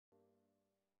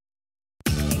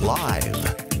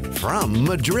Live from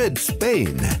Madrid,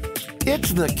 Spain,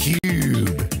 it's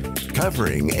theCUBE,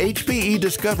 covering HPE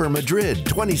Discover Madrid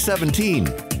 2017.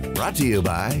 Brought to you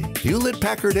by Hewlett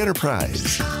Packard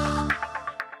Enterprise.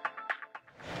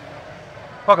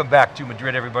 Welcome back to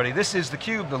Madrid, everybody. This is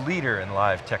theCUBE, the leader in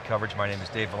live tech coverage. My name is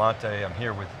Dave Vellante. I'm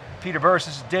here with Peter Burris.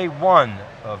 This is day one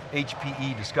of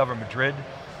HPE Discover Madrid.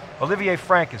 Olivier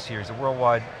Frank is here. He's a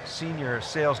worldwide senior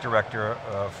sales director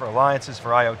for alliances for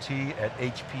IoT at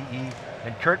HPE.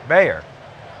 And Kurt Bayer,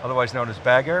 otherwise known as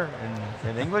Bagger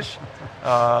in English,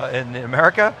 in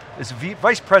America, is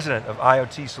vice president of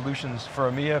IoT solutions for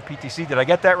EMEA, PTC. Did I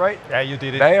get that right? Yeah, you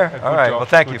did it. Bayer? All right, job. well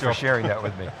thank you for sharing that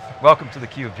with me. Welcome to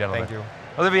theCUBE, gentlemen. Thank you.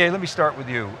 Olivier, let me start with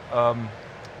you.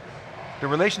 The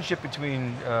relationship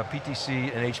between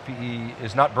PTC and HPE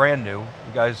is not brand new.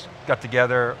 You guys got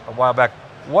together a while back.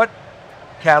 What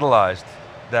catalyzed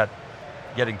that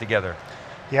getting together?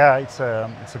 Yeah, it's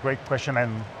a great question,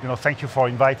 and thank you for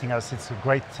inviting us. It's a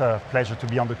great pleasure to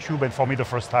be on theCUBE, and for me the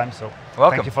first time, so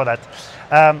welcome. Thank you for that.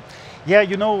 Yeah,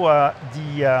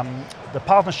 the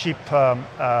partnership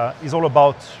is all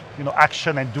about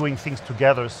action and doing things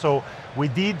together. So we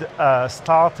did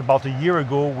start about a year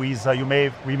ago with, you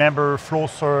may remember,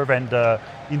 FlowServe and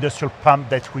industrial pump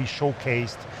that we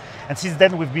showcased. And since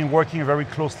then we've been working very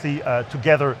closely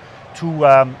together to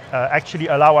actually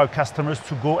allow our customers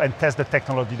to go and test the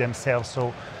technology themselves.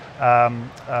 So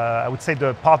I would say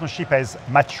the partnership has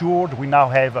matured. We now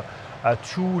have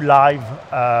 2 live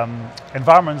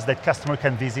environments that customer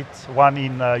can visit. One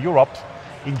in Europe,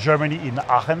 in Germany, in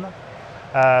Aachen,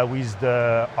 with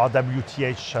the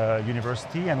RWTH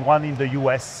University, and one in the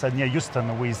US near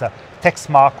Houston with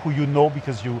Texmark, who you know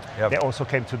because they also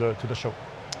came to the show.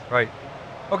 Right.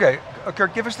 Okay,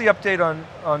 Kurt, give us the update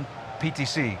on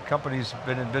PTC. Company's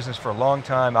been in business for a long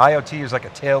time. IoT is like a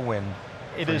tailwind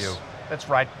for you. That's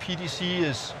right. PTC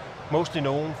is mostly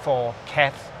known for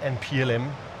CAD and PLM.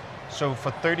 So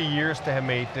for 30 years they have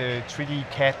made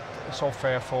 3D CAD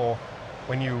software for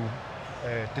when you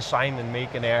design and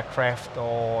make an aircraft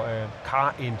or a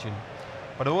car engine.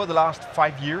 But over the last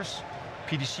 5 years,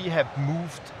 PTC have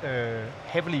moved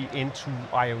heavily into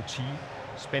IoT,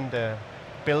 spent $1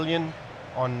 billion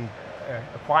on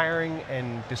acquiring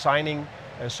and designing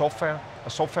a software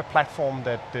platform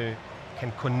that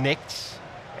can connect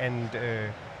and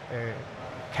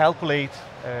calculate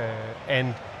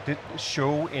and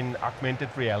show in augmented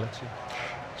reality.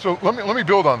 So let me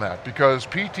build on that, because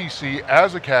PTC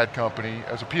as a CAD company,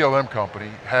 as a PLM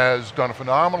company, has done a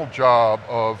phenomenal job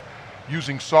of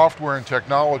using software and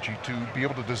technology to be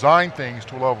able to design things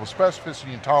to a level of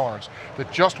specificity and tolerance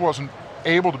that just wasn't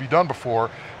able to be done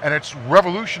before, and it's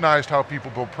revolutionized how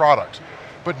people build products.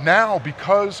 But now,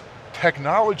 because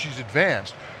technology's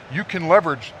advanced, you can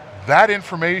leverage that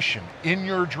information in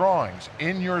your drawings,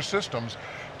 in your systems,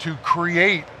 to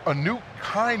create a new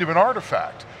kind of an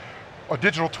artifact, a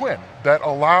digital twin that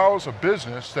allows a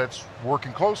business that's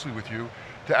working closely with you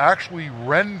to actually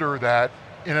render that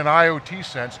in an IoT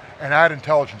sense and add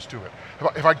intelligence to it.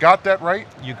 Have I got that right?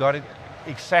 You got it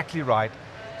exactly right.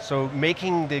 So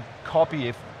making the copy,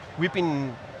 if we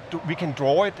can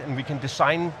draw it and we can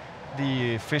design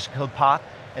the physical part,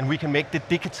 and we can make the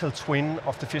digital twin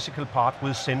of the physical part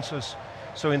with sensors.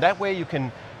 So in that way you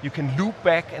can loop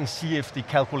back and see if the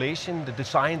calculation, the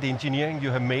design, the engineering you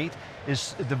have made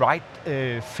is the right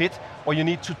fit, or you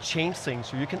need to change things.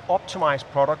 So you can optimize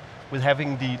product with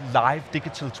having the live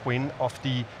digital twin of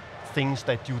the things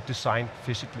that you design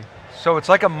physically. So it's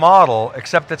like a model,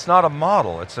 except it's not a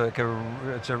model. It's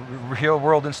a real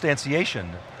world instantiation.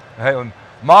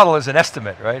 Model is an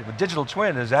estimate, right? But digital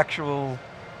twin is actual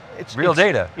real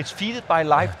data. It's fed by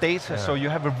live data, so you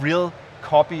have a real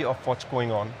copy of what's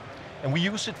going on. And we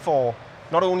use it for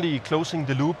not only closing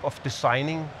the loop of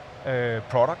designing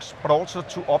products, but also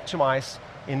to optimize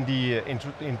in the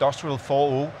Industrial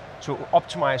 4.0, to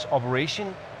optimize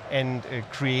operation and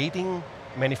creating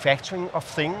manufacturing of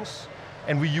things.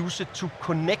 And we use it to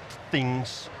connect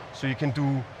things, so you can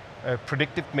do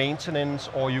predictive maintenance,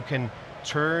 or you can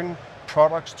turn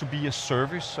products to be a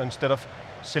service. So instead of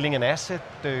selling an asset,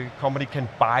 the company can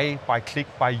buy by click,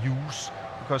 by use,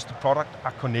 because the product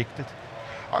are connected.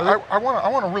 I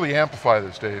want to really amplify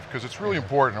this, Dave, because it's really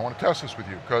important. I want to test this with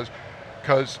you,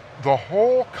 because the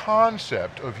whole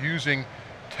concept of using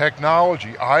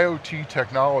technology, IoT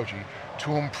technology,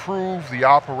 to improve the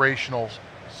operational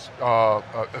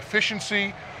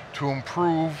efficiency, to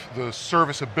improve the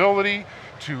serviceability,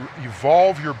 to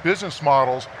evolve your business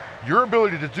models, your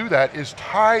ability to do that is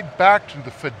tied back to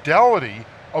the fidelity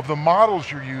of the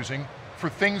models you're using for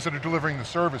things that are delivering the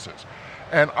services.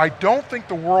 And I don't think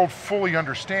the world fully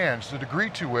understands the degree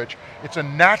to which it's a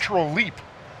natural leap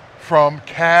from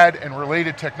CAD and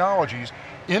related technologies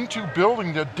into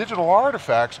building the digital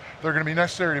artifacts that are going to be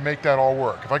necessary to make that all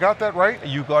work. Have I got that right?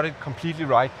 You got it completely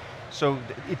right. So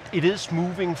it is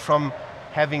moving from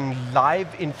having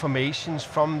live information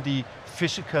from the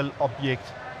physical object.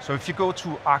 So if you go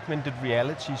to augmented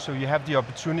reality, so you have the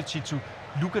opportunity to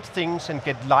look at things and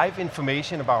get live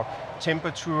information about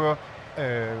temperature,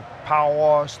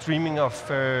 power, streaming of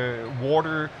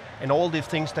water, and all the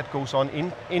things that goes on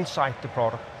inside the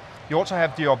product. You also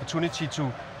have the opportunity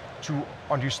to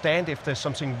understand if there's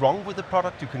something wrong with the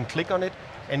product. You can click on it,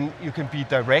 and you can be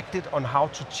directed on how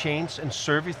to change and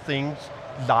service things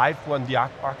live on the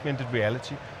augmented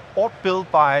reality, or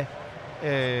built by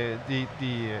the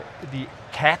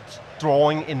CAD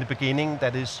drawing in the beginning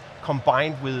that is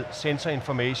combined with sensor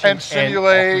information. And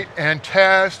simulate and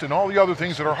test and all the other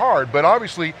things that are hard, but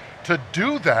obviously to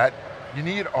do that, you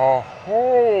need a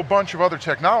whole bunch of other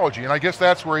technology, and I guess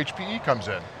that's where HPE comes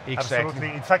in. Exactly.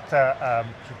 Absolutely. In fact, to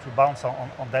bounce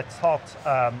on that thought,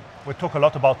 we talk a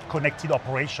lot about connected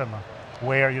operation,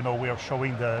 where we are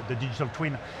showing the digital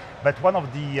twin. But one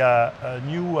of the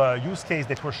new use case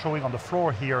that we're showing on the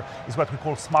floor here is what we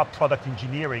call smart product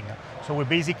engineering. So we're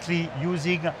basically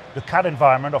using the CAD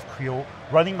environment of Creo,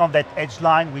 running on that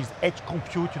Edgeline with edge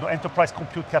compute, enterprise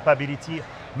compute capability,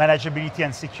 manageability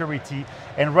and security,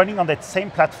 and running on that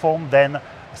same platform then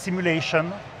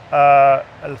simulation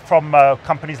from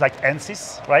companies like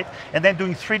ANSYS, right? And then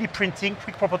doing 3D printing,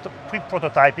 quick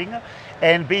prototyping,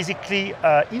 and basically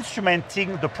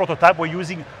instrumenting the prototype. We're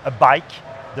using a bike,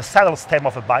 the saddle stem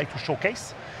of a bike to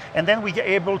showcase. And then we get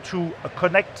able to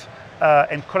connect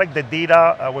and collect the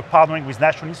data. We're partnering with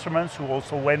National Instruments, who are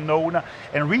also well known,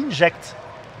 and re-inject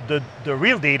the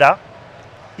real data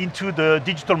into the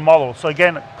digital model. So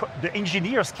again, the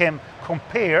engineers can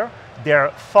compare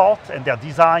their thought and their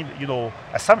design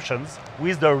assumptions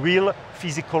with the real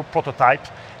physical prototype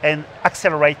and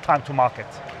accelerate time to market.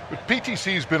 But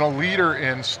PTC has been a leader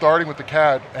in starting with the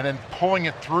CAD and then pulling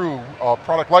it through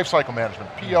product lifecycle management,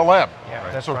 PLM.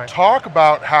 Yeah, that's so right. talk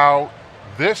about how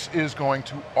this is going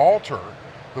to alter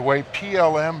the way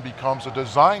PLM becomes a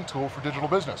design tool for digital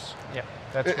business. Yeah,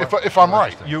 that's if I'm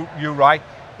right. You're right.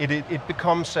 It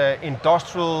becomes an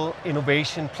industrial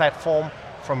innovation platform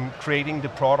from creating the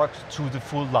product to the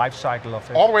full life cycle of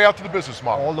it. All the way out to the business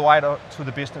model. All the way out to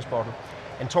the business model.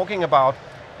 And talking about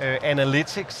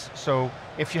analytics, so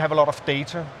if you have a lot of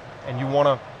data and you want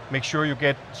to make sure you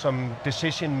get some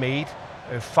decision made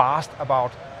fast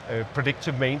about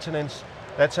predictive maintenance,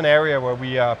 that's an area where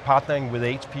we are partnering with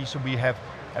HP, so we have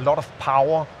a lot of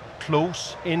power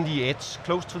close in the edge,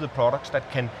 close to the products that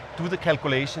can do the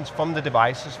calculations from the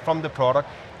devices, from the product,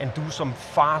 and do some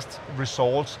fast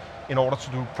results in order to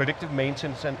do predictive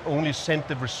maintenance and only send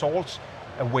the results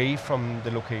away from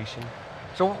the location.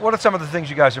 So what are some of the things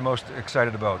you guys are most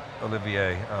excited about,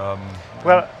 Olivier?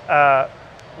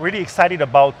 Really excited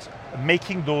about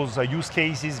making those use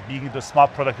cases, being the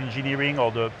smart product engineering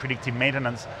or the predictive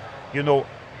maintenance,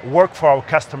 work for our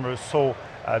customers. So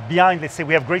behind, let's say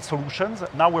we have great solutions,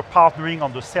 now we're partnering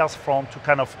on the sales front to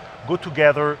kind of go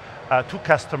together to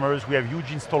customers. We have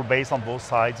huge install base on both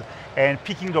sides, and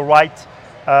picking the right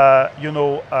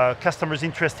customers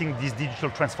interested in this digital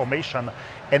transformation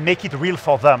and make it real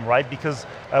for them, right? Because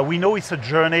we know it's a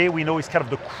journey, we know it's kind of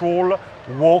the crawl,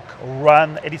 walk,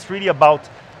 run, and it's really about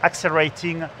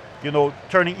accelerating,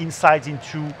 turning insights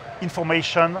into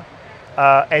information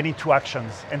and into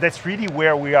actions. And that's really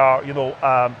where we are,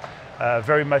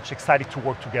 very much excited to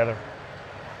work together.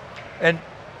 And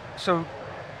so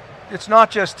it's not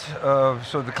just,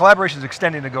 so the collaboration is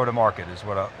extending to go-to-market is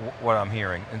what I'm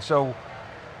hearing. And so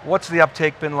what's the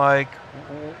uptake been like?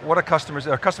 What are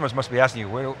customers must be asking you,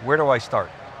 where do I start?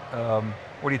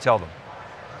 What do you tell them?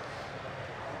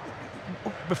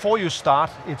 Before you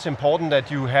start, it's important that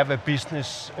you have a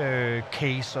business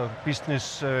case or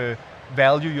business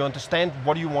value. You understand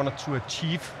what you want to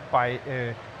achieve by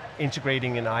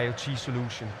integrating an IoT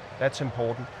solution. That's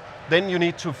important. Then you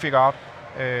need to figure out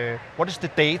what is the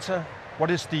data,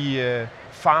 what is the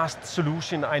fast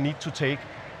solution I need to take,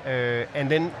 and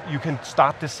then you can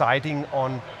start deciding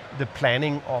on the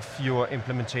planning of your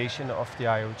implementation of the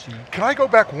IoT. Can I go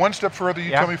back one step further?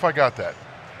 You Yeah. tell me if I got that.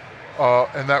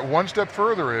 And that one step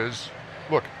further is,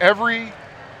 look,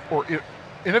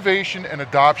 innovation and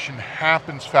adoption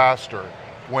happens faster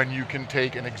when you can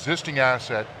take an existing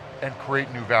asset and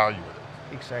create new value with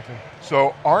it. Exactly.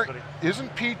 So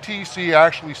isn't PTC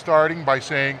actually starting by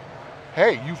saying,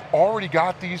 hey, you've already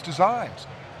got these designs,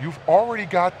 you've already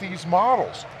got these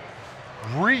models.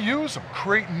 reuse them,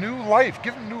 create new life,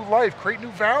 give them new life, create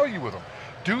new value with them.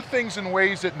 Do things in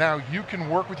ways that now you can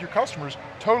work with your customers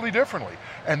totally differently.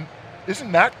 And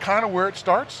isn't that kind of where it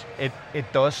starts?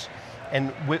 It does.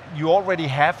 And you already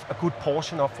have a good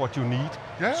portion of what you need.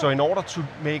 Yeah. So in order to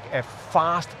make a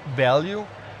fast value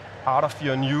out of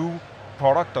your new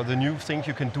product or the new things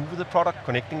you can do with the product,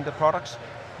 connecting the products,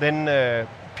 then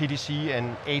PTC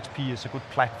and HP is a good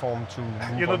platform to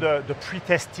move on. The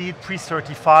pre-tested,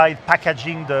 pre-certified,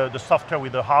 packaging the software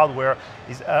with the hardware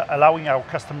is allowing our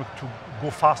customer to go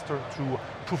faster to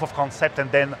proof of concept and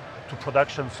then to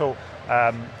production. So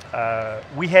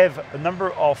we have a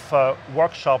number of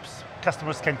workshops.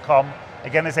 Customers can come,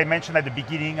 again, as I mentioned at the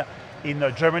beginning, in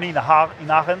Germany, in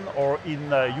Aachen, or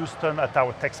in Houston at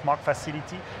our TechSmart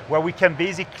facility, where we can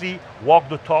basically walk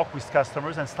the talk with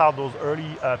customers and start those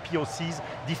early POCs,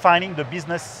 defining the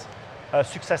business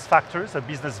success factors, the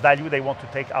business value they want to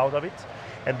take out of it,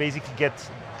 and basically get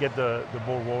the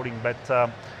ball rolling. But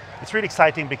it's really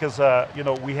exciting because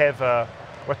we're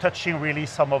touching really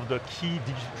some of the key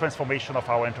digital transformation of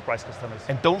our enterprise customers.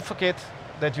 And don't forget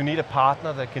that you need a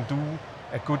partner that can do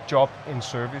a good job in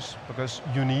service, because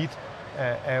you need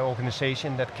an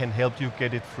organization that can help you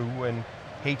get it through, and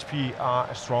HPE are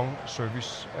a strong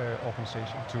service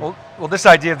organization too. Well, this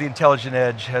idea of the intelligent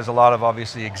edge has a lot of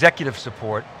obviously executive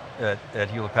support at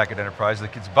Hewlett Packard Enterprise. The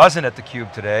kid's buzzing at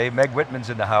theCUBE today. Meg Whitman's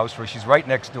in the house, where she's right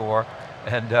next door,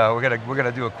 and we're going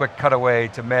to do a quick cutaway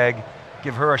to Meg,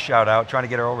 give her a shout out, trying to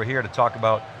get her over here to talk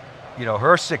about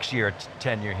her 6-year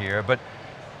tenure here. But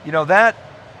that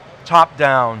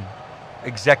top-down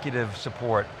executive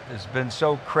support has been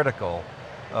so critical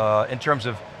in terms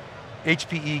of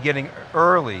HPE getting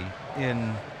early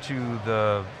into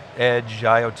the edge,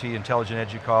 IoT, intelligent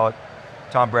edge you call it.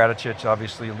 Tom Bradachich,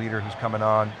 obviously a leader who's coming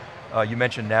on. You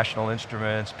mentioned National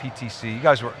Instruments, PTC. You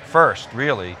guys were first,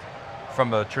 really,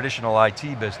 from a traditional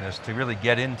IT business to really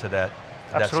get into that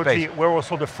Absolutely, space. we're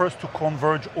also the first to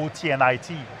converge OT and IT.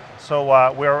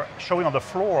 So we're showing on the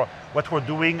floor what we're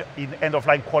doing in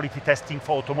end-of-line quality testing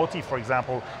for automotive, for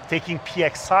example, taking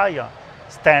PXI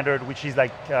standard, which is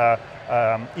like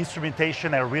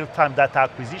instrumentation and real-time data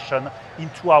acquisition,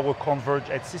 into our converged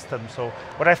edge system. So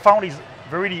what I found is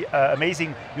very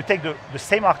amazing. You take the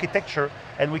same architecture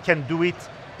and we can do it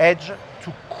edge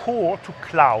to core to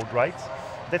cloud, right?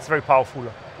 That's very powerful.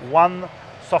 One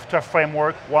software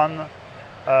framework, one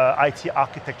IT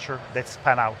architecture that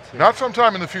span out. Not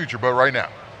sometime in the future, but right now.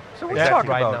 So we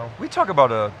Exactly. talk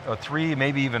about a 3,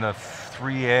 maybe even a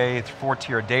 3A,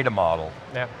 4-tier data model,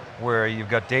 where you've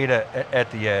got data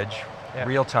at the edge,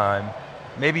 real time.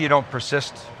 Maybe you don't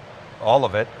persist all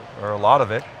of it, or a lot of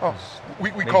it. Oh,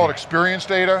 we call it experience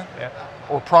data,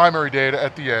 or primary data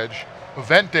at the edge,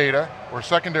 event data, or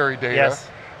secondary data,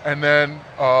 and then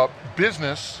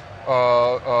business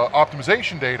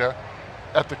optimization data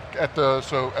at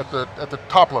the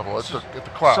top level, at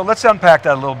the cloud. So let's unpack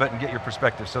that a little bit and get your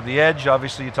perspective. So the edge,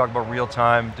 obviously you talk about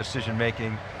real-time decision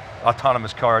making,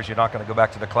 autonomous cars, you're not going to go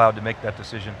back to the cloud to make that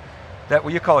decision. That,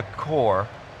 what you call it core,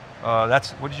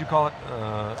 that's, what did you call it?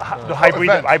 The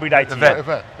hybrid IT.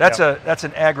 Event. That's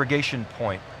an aggregation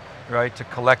point, right, to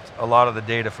collect a lot of the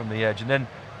data from the edge. And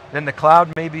then the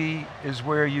cloud maybe is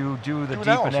where you do the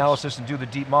deep analysis and do the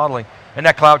deep modeling. And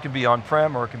that cloud can be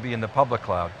on-prem or it can be in the public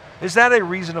cloud. Is that a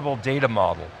reasonable data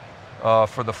model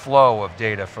for the flow of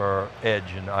data for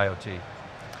edge and IoT?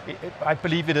 I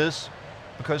believe it is,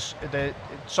 because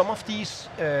some of these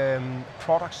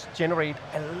products generate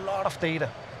a lot of data,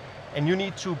 and you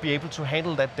need to be able to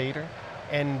handle that data.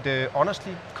 And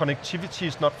honestly, connectivity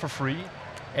is not for free,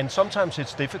 and sometimes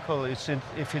it's difficult.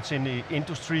 If it's in the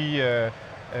industry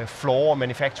floor,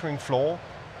 manufacturing floor,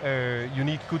 you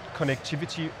need good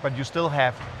connectivity, but you still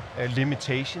have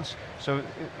limitations. So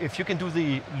if you can do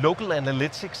the local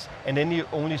analytics and then you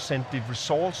only send the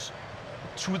results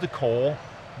to the core,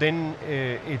 then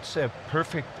it's a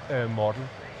perfect model.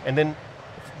 And then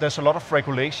there's a lot of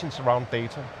regulations around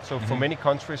data. So for many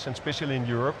countries, and especially in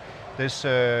Europe, there's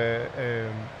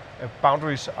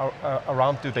boundaries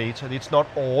around the data. It's not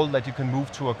all that you can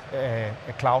move to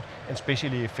a cloud, and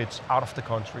especially if it's out of the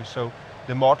country. So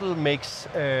the model makes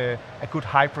a good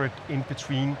hybrid in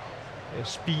between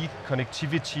speed,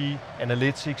 connectivity,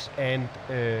 analytics, and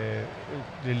the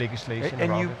legislation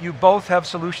and around you both have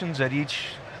solutions at each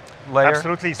layer?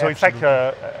 Absolutely, so in fact,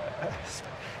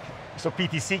 so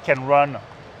PTC can run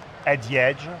at the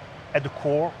edge, at the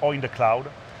core, or in the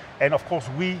cloud. And of course,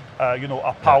 we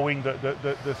are powering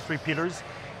the 3 pillars.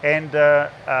 And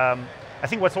I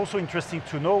think what's also interesting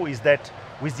to know is that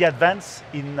with the advance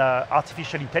in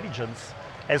artificial intelligence,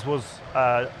 as was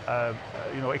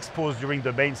exposed during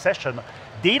the main session,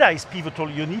 data is pivotal.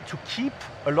 You need to keep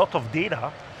a lot of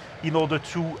data in order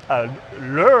to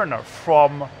learn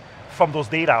from those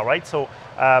data, right? So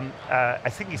I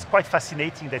think it's quite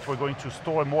fascinating that we're going to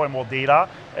store more and more data,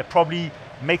 probably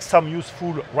make some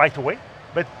useful right away,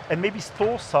 and maybe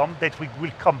store some that we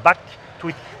will come back to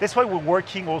it. That's why we're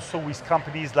working also with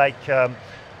companies like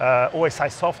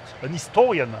OSI Soft, an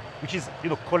historian, which is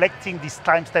collecting this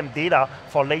timestamp data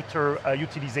for later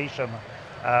utilization.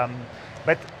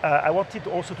 But I wanted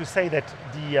also to say that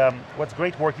what's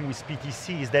great working with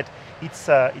PTC is that it's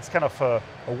kind of a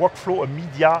workflow, a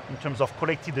media in terms of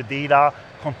collecting the data,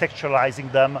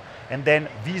 contextualizing them, and then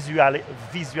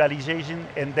visualization,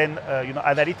 and then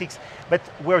analytics. But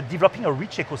we're developing a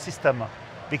rich ecosystem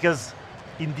because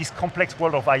in this complex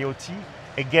world of IoT,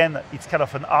 again, it's kind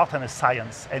of an art and a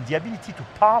science, and the ability to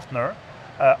partner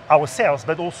ourselves,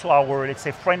 but also our, let's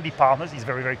say, friendly partners is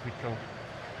very, very critical.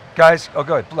 Guys, oh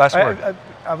go ahead, last word.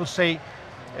 I will say,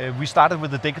 we started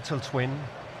with the digital twin,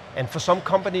 and for some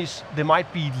companies, they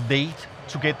might be late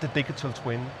to get the digital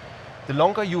twin. The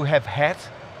longer you have had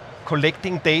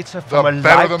collecting data from a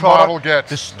live product,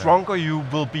 the stronger you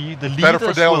will be, the better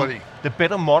fidelity. The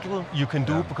better model you can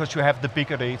do because you have the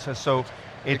bigger data. So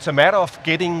it's a matter of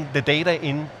getting the data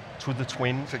in to the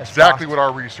twin. It's exactly what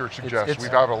our research suggests.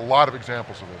 We've got a lot of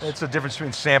examples of this. It's the difference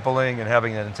between sampling and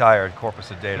having an entire corpus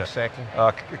of data. Exactly.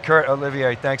 Kurt,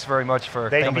 Olivier, thanks very much for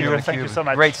coming on theCUBE. Thank you so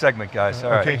much. Great segment, guys.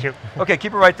 All right. Thank you. Okay,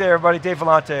 keep it right there, everybody. Dave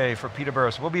Vellante for Peter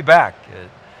Burris. We'll be back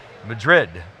at Madrid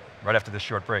right after this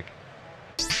short break.